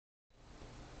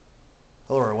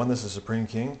Hello everyone, this is Supreme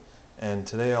King, and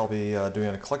today I'll be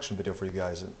doing a collection video for you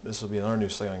guys. This will be another new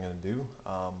thing I'm going to do.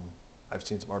 I've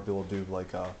seen some other people do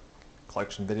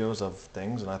collection videos of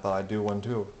things, and I thought I'd do one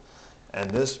too.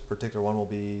 And this particular one will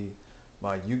be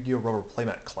my Yu-Gi-Oh! Rubber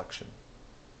playmat collection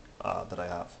that I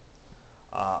have.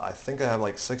 I think I have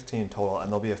like 16 total, and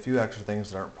there'll be a few extra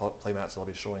things that aren't playmats that I'll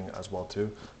be showing as well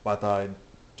too, but I thought I'd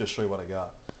just show you what I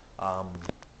got.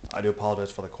 I do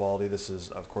apologize for the quality. This is,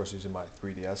 of course, using my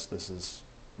 3DS. This is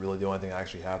really the only thing I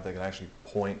actually have that can actually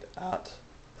point at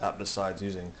that besides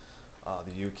using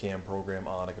the UCam program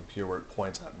on a computer where it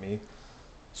points at me.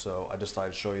 So I just thought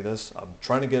I'd show you this. I'm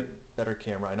trying to get better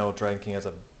camera. I know Dragon King has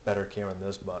a better camera than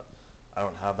this, but I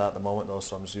don't have that at the moment though,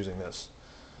 so I'm just using this.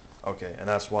 Okay, and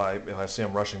that's why if I see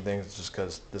I'm rushing things, it's just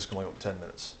because this can only go 10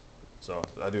 minutes. So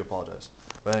I do apologize.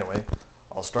 But anyway,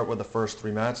 I'll start with the first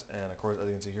three mats, and of course, as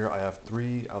you can see here, I have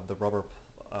three of the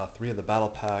Battle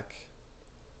Pack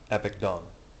Epic Dawn.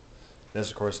 This,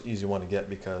 of course, easy one to get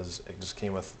because it just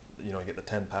came with, you get the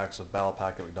 10 packs of Battle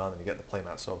Pack Epic Dawn, and you get the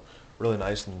playmat. So really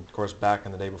nice. And of course, back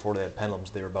in the day before they had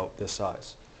pendulums, they were about this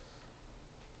size.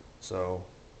 So,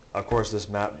 of course, this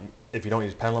mat, if you don't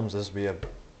use pendulums, this would be a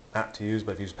mat to use.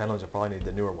 But if you use pendulums, you probably need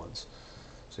the newer ones.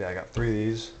 So yeah, I got three of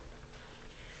these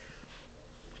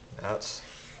mats.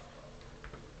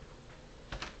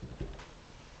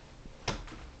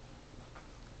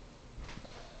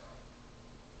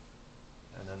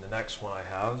 And then the next one I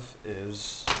have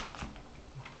is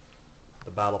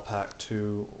the Battle Pack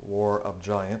 2 War of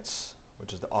Giants,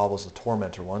 which is the Obelisk the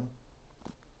Tormentor one.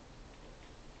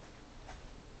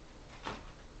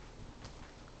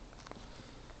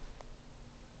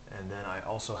 And then I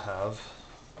also have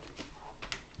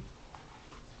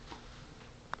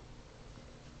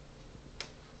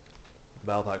the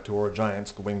Battle Pack 2 War of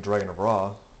Giants, the Winged Dragon of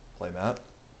Ra playmat.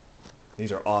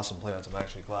 These are awesome playmats. I'm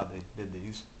actually glad they did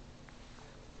these.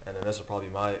 And then this will probably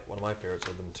be one of my favorites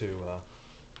of them too.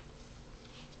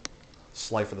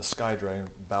 Slife of the Sky Dragon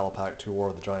Battle Pack 2 War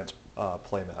of the Giants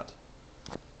playmat.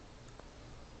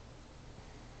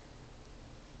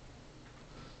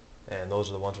 And those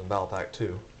are the ones from Battle Pack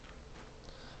 2.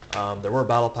 There were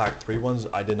Battle Pack 3 ones.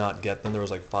 I did not get them. There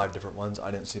was like 5 different ones. I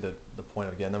didn't see the point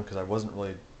of getting them because I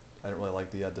didn't really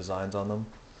like the designs on them.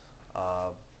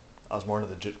 I was more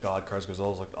into the God cards because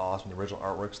those looked awesome, the original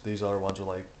artworks. These other ones were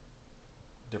like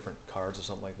different cards or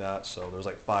something like that. So there's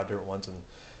like 5 different ones, and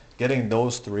getting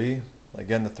those 3,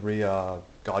 again the 3 God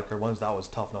card ones, that was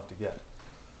tough enough to get.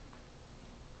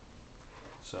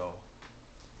 So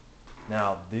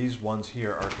now these ones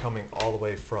here are coming all the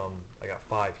way from, I got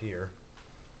 5 here.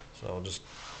 So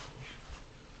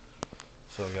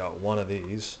we got one of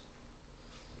these,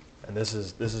 and this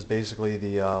is basically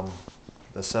the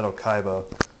Seto Kaiba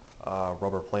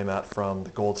rubber playmat from the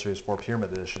Gold Series 4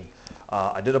 Pyramid Edition.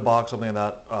 I did a box opening of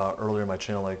that earlier in my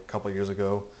channel, like a couple of years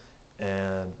ago,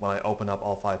 and when I opened up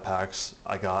all 5 packs,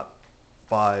 I got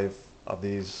 5 of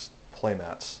these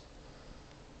playmats.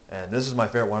 And this is my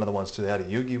favorite one of the ones too. They had a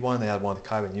Yugi one, they had one with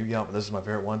Kaiba and Yugi out, but this is my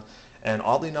favorite one. And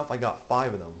oddly enough, I got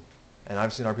 5 of them. And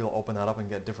I've seen our people open that up and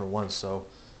get different ones, so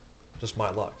just my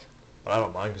luck. But I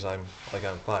don't mind because I'm like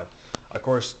on 5. Of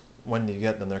course, when you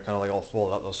get them, they're kind of like all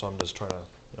folded up though, so I'm just trying to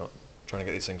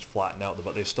get these things flattened out,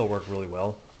 but they still work really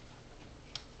well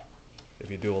if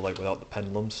you do it like without the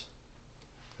pendulums,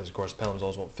 because of course pendulums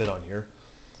always won't fit on here.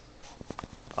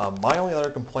 My only other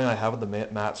complaint I have with the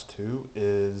mats too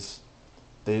is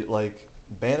they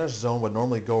Banish Zone would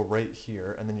normally go right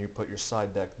here, and then you put your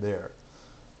side deck there.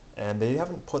 And they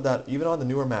haven't put that even on the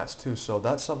newer mats too, so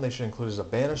that's something they should include, is a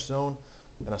Banish Zone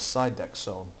and a side deck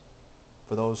zone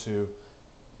for those who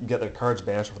get their cards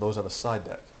banished, or for those who have a side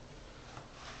deck.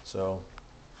 So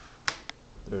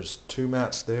there's 2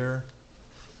 mats there,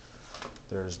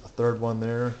 there's the 3rd one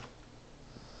there,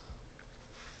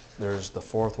 there's the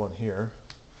 4th one here,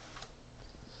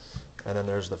 and then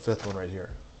there's the 5th one right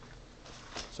here.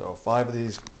 So 5 of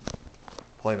these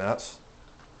playmats.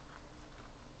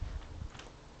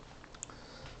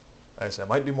 Like I said, I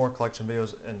might do more collection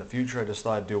videos in the future. I just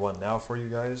thought I'd do one now for you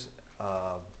guys.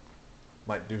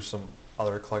 Might do some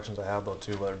other collections I have though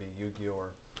too, whether it be Yu-Gi-Oh!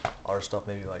 Or other stuff,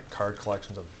 maybe like card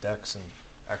collections of decks and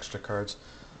extra cards.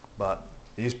 But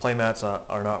these playmats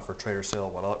are not for trade or sale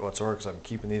whatsoever, because I'm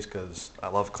keeping these because I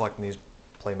love collecting these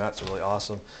playmats. They're really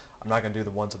awesome. I'm not going to do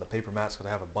the ones of the paper mats because I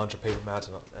have a bunch of paper mats,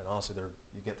 and honestly,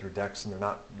 you get through decks and they're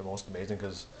not the most amazing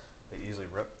because they easily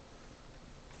rip.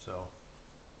 So,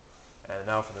 and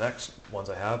now for the next ones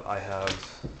I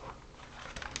have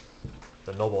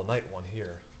the Noble Knight one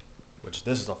here, which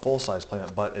this is a full-size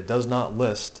playmat, but it does not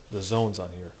list the zones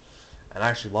on here. And I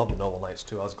actually love the Noble Knights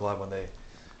too. I was glad when they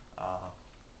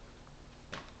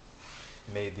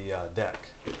made the deck.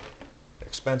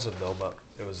 Expensive though, but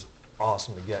it was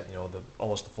awesome to get. You know,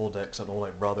 almost the full deck except Noble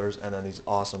Knight Brothers, and then these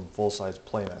awesome full-size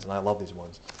playmats, and I love these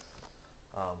ones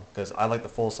because I like the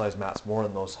full-size mats more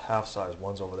than those half-size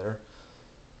ones over there.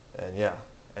 And yeah,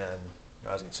 and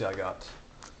as you can see, I got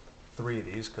 3 of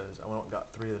these because I went and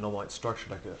got 3 of the Noble Knight structure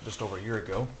deck just over a year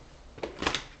ago.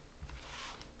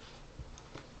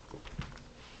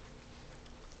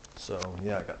 So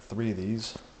yeah, I got 3 of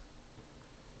these.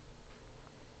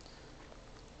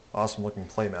 Awesome looking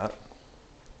playmat.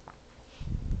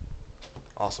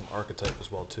 Awesome archetype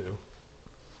as well too.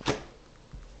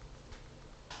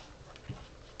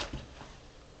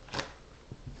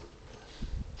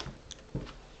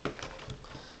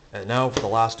 And now for the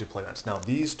last 2 playmats. Now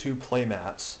these 2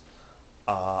 playmats,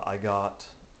 I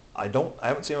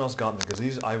haven't seen anyone else got them because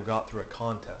these I got through a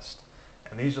contest.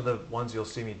 And these are the ones you'll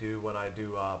see me do when I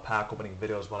do pack opening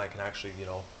videos, when I can actually, you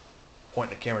know, point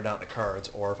the camera down at the cards,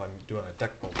 or if I'm doing a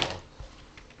deck profile.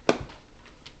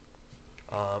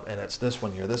 And it's this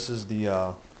one here. This is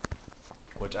the,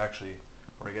 which actually,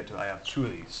 when I get to it, I have 2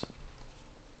 of these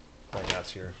playmats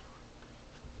here.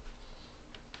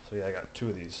 So yeah, I got 2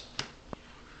 of these.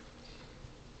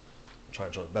 Try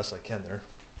to show the best I can there.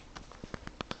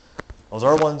 Those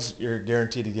are ones you're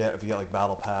guaranteed to get if you get like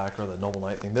Battle Pack or the Noble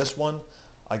Knight thing. This one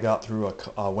I got through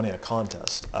winning a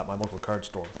contest at my local card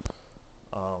store.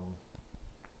 I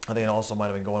think it also might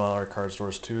have been going on other card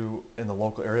stores too in the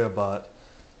local area, but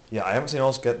yeah, I haven't seen anyone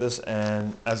else get this,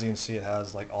 and as you can see, it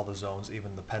has like all the zones,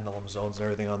 even the pendulum zones and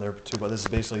everything on there too. But this is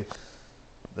basically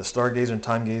the Stargazer and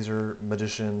Time Gazer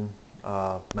Magician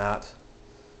mat.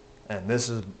 And this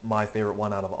is my favorite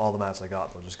one out of all the mats I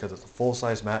got, though, just because it's a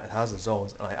full-size mat. It has the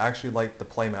zones, and I actually like the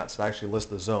play mats that actually list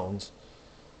the zones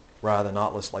rather than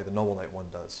not list like the Noble Knight one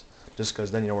does, just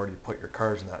because then you know where you put your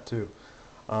cards in that too.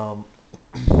 And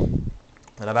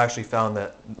I've actually found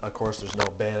that, of course, there's no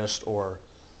banished or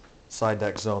side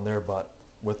deck zone there, but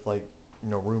with like, you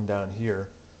know, room down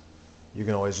here, you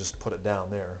can always just put it down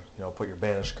there. You know, put your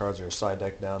banished cards or your side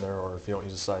deck down there, or if you don't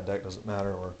use a side deck, doesn't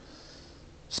matter, or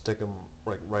stick them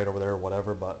right over there or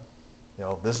whatever. But you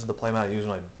know, this is the playmat I use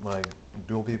when I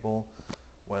duel people,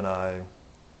 when I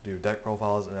do deck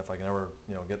profiles, and if I can ever,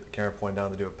 you know, get the camera pointed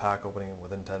down to do a pack opening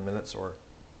within 10 minutes, or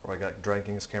I got Dragon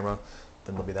King's camera,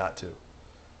 then there'll be that too.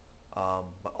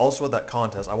 But also with that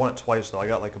contest, I won it twice though. I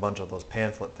got like a bunch of those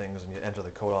pamphlet things, and you enter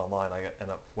the code online. I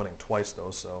end up winning twice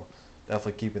those, so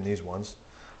definitely keeping these ones.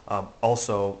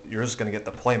 Also, you're just going to get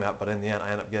the playmat, but in the end, I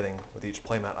end up getting, with each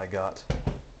playmat I got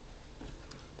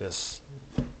this.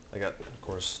 I got, of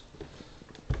course,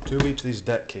 2 of each of these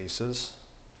deck cases,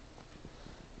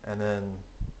 and then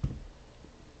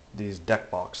these deck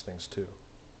box things too.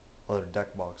 Other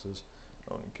deck boxes.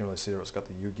 Oh, you can't really see there. It's got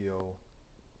the Yu-Gi-Oh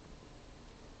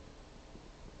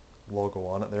logo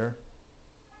on it there.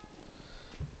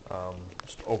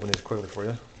 Just open these quickly for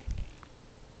you.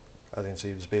 As you can see,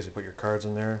 you just basically put your cards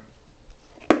in there.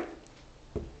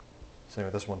 Same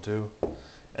with this one too.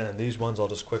 And then these ones, I'll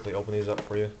just quickly open these up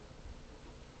for you.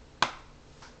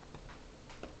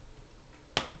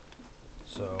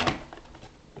 So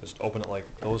just open it like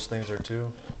those things are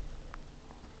too.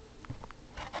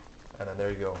 And then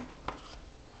there you go.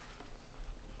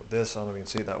 With this, I don't know if you can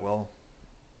see it that well,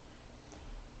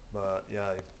 but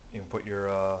yeah, you can put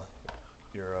your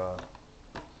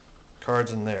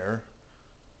cards in there.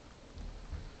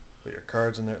 Put your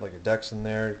cards in there, like your decks in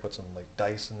there. You put some like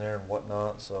dice in there and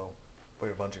whatnot. So put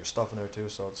a bunch of your stuff in there too.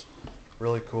 So it's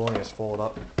really cool, and you just fold it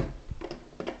up.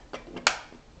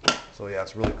 So yeah,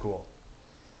 it's really cool.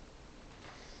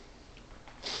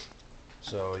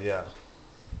 So yeah,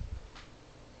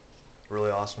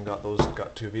 really awesome. Got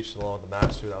 2 of each along with the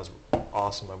mats too. That was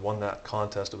awesome. I won that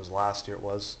contest. It was last year. It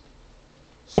was.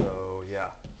 So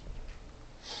yeah,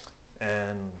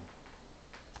 and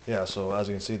yeah. So as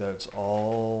you can see, that's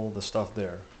all the stuff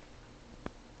there.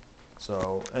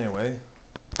 So anyway,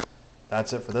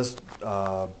 that's it for this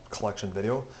collection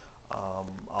video.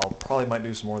 I'll probably might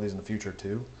do some more of these in the future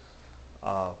too.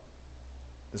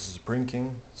 This is Supreme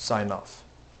King, signing off.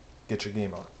 Get your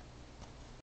game on.